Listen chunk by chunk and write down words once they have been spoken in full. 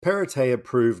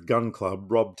Perrottet-approved gun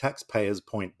club robbed taxpayers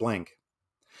point blank.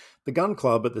 The gun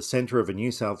club at the centre of a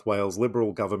New South Wales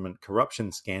Liberal government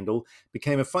corruption scandal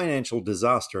became a financial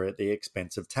disaster at the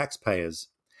expense of taxpayers.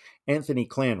 Anthony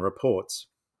Clan reports.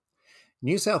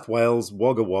 New South Wales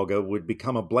Wagga Wagga would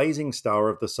become a blazing star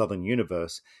of the southern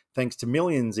universe thanks to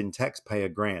millions in taxpayer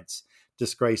grants,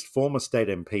 disgraced former state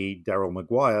MP Daryl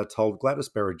Maguire told Gladys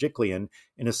Berejiklian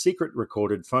in a secret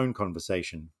recorded phone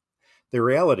conversation. The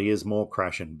reality is more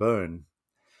crash and burn.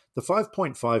 The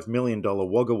 $5.5 million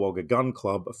Wagga Wagga Gun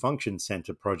Club Function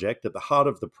Centre project at the heart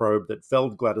of the probe that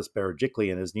felled Gladys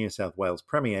Berejiklian as New South Wales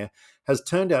Premier has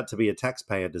turned out to be a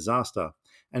taxpayer disaster,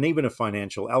 and even a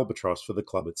financial albatross for the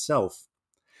club itself.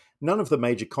 None of the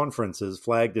major conferences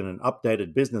flagged in an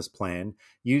updated business plan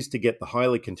used to get the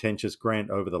highly contentious grant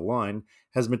over the line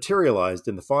has materialised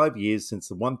in the 5 years since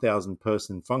the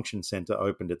 1,000-person function centre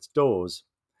opened its doors.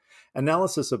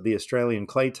 Analysis of the Australian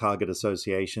Clay Target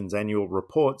Association's annual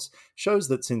reports shows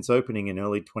that since opening in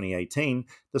early 2018,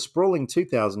 the sprawling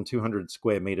 2,200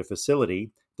 square metre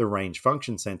facility, the Range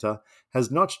Function Centre, has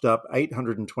notched up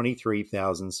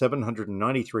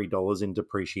 $823,793 in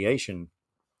depreciation.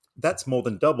 That's more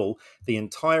than double the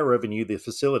entire revenue the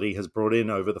facility has brought in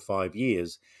over the 5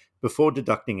 years, before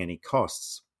deducting any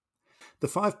costs. The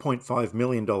 $5.5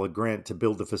 million grant to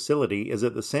build the facility is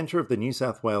at the centre of the New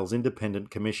South Wales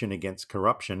Independent Commission Against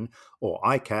Corruption, or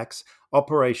ICAC's,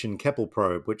 Operation Keppel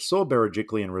probe, which saw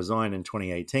Berejiklian resign in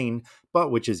 2018,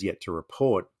 but which is yet to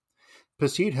report.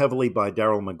 Pursued heavily by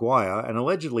Daryl Maguire and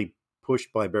allegedly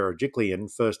pushed by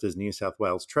Berejiklian, first as New South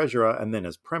Wales Treasurer and then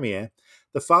as Premier,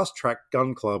 the fast-track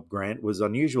gun club grant was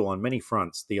unusual on many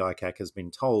fronts, the ICAC has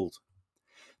been told.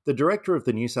 The Director of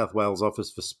the New South Wales Office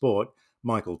for Sport,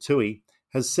 Michael Toohey,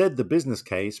 has said the business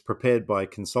case, prepared by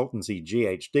consultancy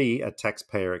GHD at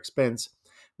taxpayer expense,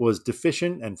 was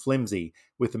deficient and flimsy,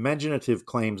 with imaginative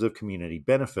claims of community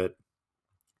benefit.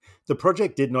 The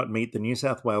project did not meet the New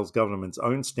South Wales government's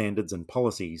own standards and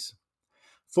policies.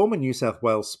 Former New South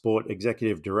Wales Sport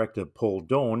Executive Director Paul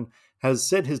Dawn has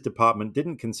said his department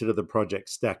didn't consider the project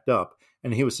stacked up,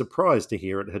 and he was surprised to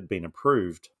hear it had been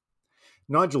approved.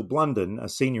 Nigel Blunden, a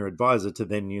senior advisor to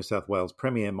then New South Wales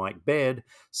Premier Mike Baird,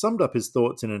 summed up his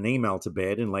thoughts in an email to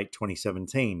Baird in late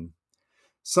 2017.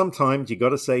 Sometimes you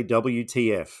gotta say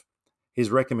WTF.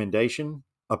 His recommendation?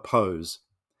 Oppose.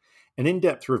 An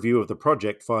in-depth review of the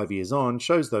project 5 years on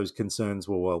shows those concerns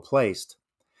were well placed.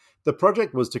 The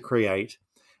project was to create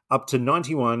up to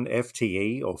 91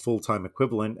 FTE, or full-time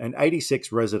equivalent, and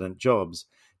 86 resident jobs,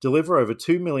 deliver over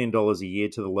 $2 million a year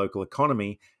to the local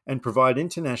economy, and provide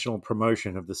international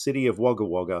promotion of the city of Wagga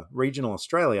Wagga, regional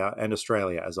Australia, and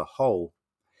Australia as a whole.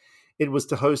 It was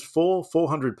to host 4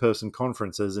 400-person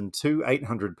conferences and 2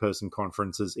 800-person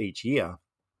conferences each year.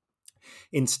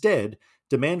 Instead,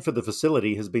 demand for the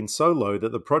facility has been so low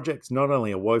that the project's not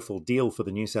only a woeful deal for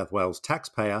the New South Wales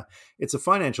taxpayer, it's a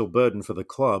financial burden for the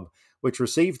club, which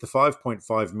received the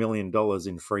 $5.5 million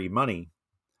in free money.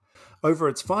 Over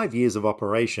its 5 years of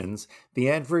operations, the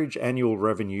average annual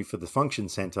revenue for the function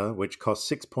centre, which cost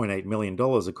 $6.8 million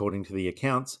according to the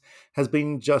accounts, has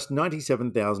been just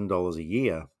 $97,000 a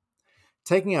year.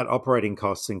 Taking out operating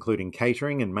costs including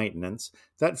catering and maintenance,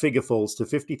 that figure falls to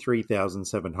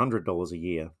 $53,700 a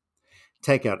year.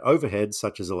 Take out overheads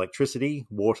such as electricity,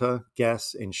 water,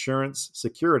 gas, insurance,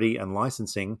 security, and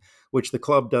licensing, which the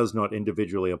club does not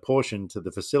individually apportion to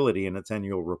the facility in its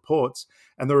annual reports,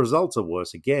 and the results are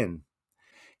worse again.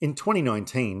 In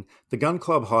 2019, the gun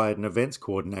club hired an events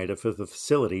coordinator for the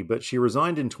facility, but she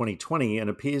resigned in 2020 and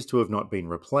appears to have not been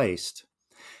replaced.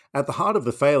 At the heart of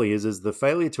the failures is the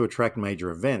failure to attract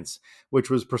major events, which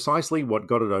was precisely what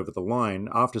got it over the line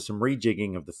after some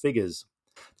rejigging of the figures.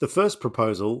 The first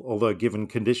proposal, although given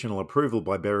conditional approval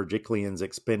by Berejiklian's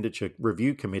Expenditure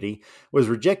Review Committee, was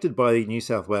rejected by New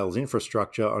South Wales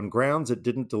Infrastructure on grounds it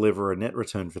didn't deliver a net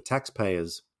return for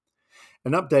taxpayers.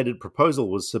 An updated proposal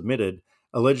was submitted,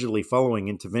 allegedly following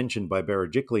intervention by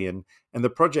Berejiklian, and the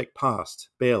project passed,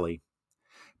 barely.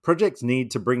 Projects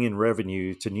need to bring in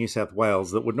revenue to New South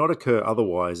Wales that would not occur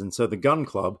otherwise, and so the Gun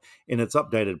Club, in its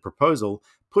updated proposal,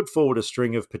 put forward a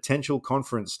string of potential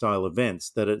conference-style events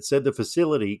that it said the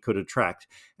facility could attract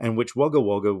and which Wagga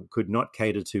Wagga could not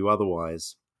cater to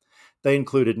otherwise. They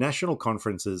included national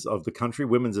conferences of the Country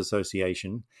Women's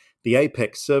Association, the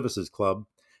Apex Services Club,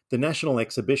 the National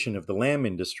Exhibition of the Lamb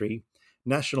Industry,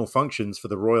 national functions for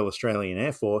the Royal Australian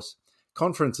Air Force,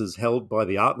 conferences held by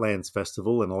the Artlands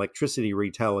Festival and electricity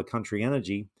retailer Country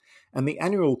Energy, and the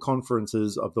annual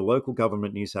conferences of the Local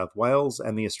Government New South Wales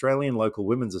and the Australian Local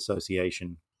Women's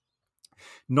Association.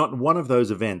 Not one of those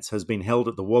events has been held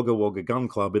at the Wagga Wagga Gun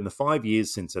Club in the 5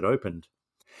 years since it opened.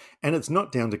 And it's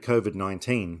not down to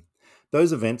COVID-19.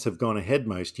 Those events have gone ahead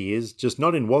most years, just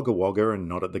not in Wagga Wagga and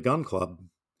not at the Gun Club.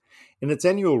 In its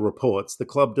annual reports, the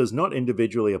club does not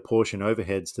individually apportion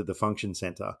overheads to the function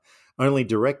centre, only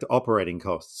direct operating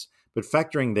costs, but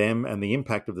factoring them and the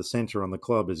impact of the centre on the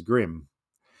club is grim.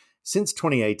 Since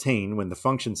 2018, when the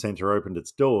function centre opened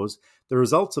its doors, the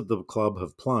results of the club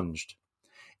have plunged.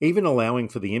 Even allowing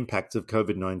for the impacts of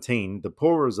COVID-19, the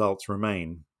poor results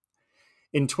remain.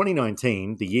 In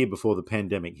 2019, the year before the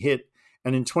pandemic hit,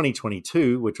 and in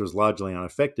 2022, which was largely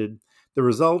unaffected, the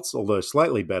results, although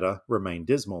slightly better, remain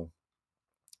dismal.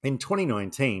 In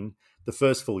 2019, the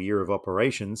first full year of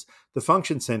operations, the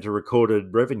function centre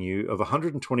recorded revenue of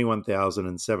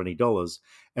 $121,070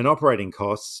 and operating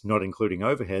costs, not including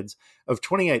overheads, of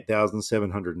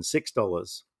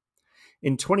 $28,706.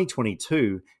 In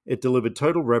 2022, it delivered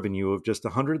total revenue of just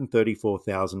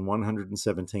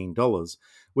 $134,117,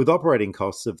 with operating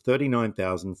costs of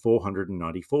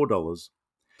 $39,494.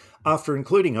 After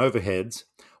including overheads,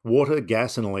 water,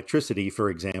 gas, and electricity, for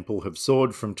example, have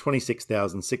soared from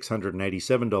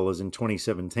 $26,687 in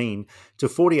 2017 to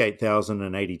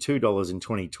 $48,082 in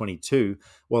 2022,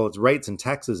 while its rates and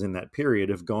taxes in that period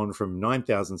have gone from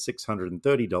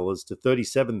 $9,630 to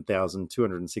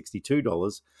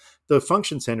 $37,262. The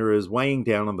function centre is weighing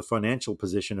down on the financial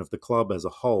position of the club as a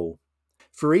whole.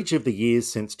 For each of the years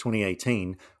since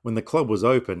 2018, when the club was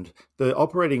opened, the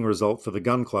operating result for the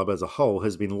gun club as a whole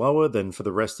has been lower than for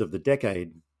the rest of the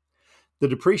decade. The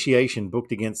depreciation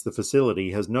booked against the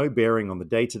facility has no bearing on the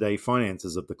day-to-day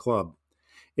finances of the club.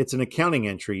 It's an accounting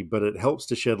entry, but it helps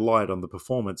to shed light on the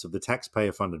performance of the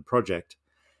taxpayer-funded project.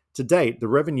 To date, the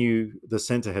revenue the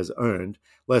centre has earned,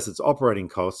 less its operating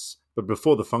costs, but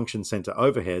before the function centre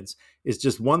overheads, is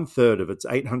just 1/3 of its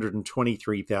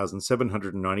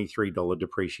 $823,793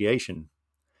 depreciation.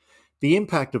 The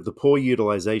impact of the poor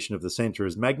utilisation of the centre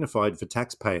is magnified for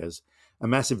taxpayers. A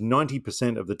massive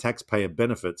 90% of the taxpayer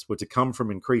benefits were to come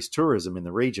from increased tourism in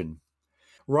the region.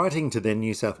 Writing to then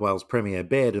New South Wales Premier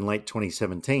Baird in late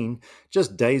 2017,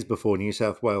 just days before New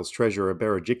South Wales Treasurer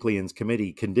Perrottet-approved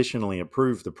committee conditionally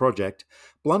approved the project,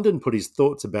 Blunden put his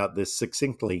thoughts about this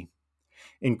succinctly.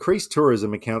 Increased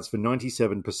tourism accounts for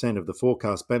 97% of the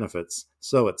forecast benefits,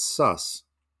 so it's sus.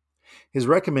 His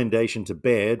recommendation to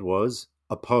Baird was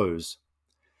oppose.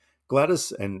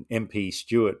 Gladys and MP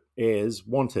Stuart Ayres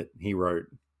want it, he wrote.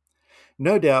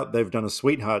 No doubt they've done a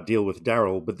sweetheart deal with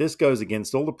Darrell, but this goes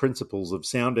against all the principles of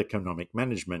sound economic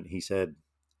management, he said.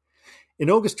 In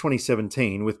August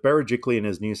 2017, with Perrottet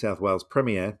as New South Wales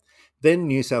Premier, then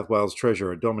New South Wales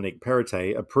Treasurer Dominic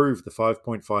Perrottet approved the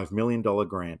 $5.5 million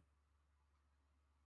grant.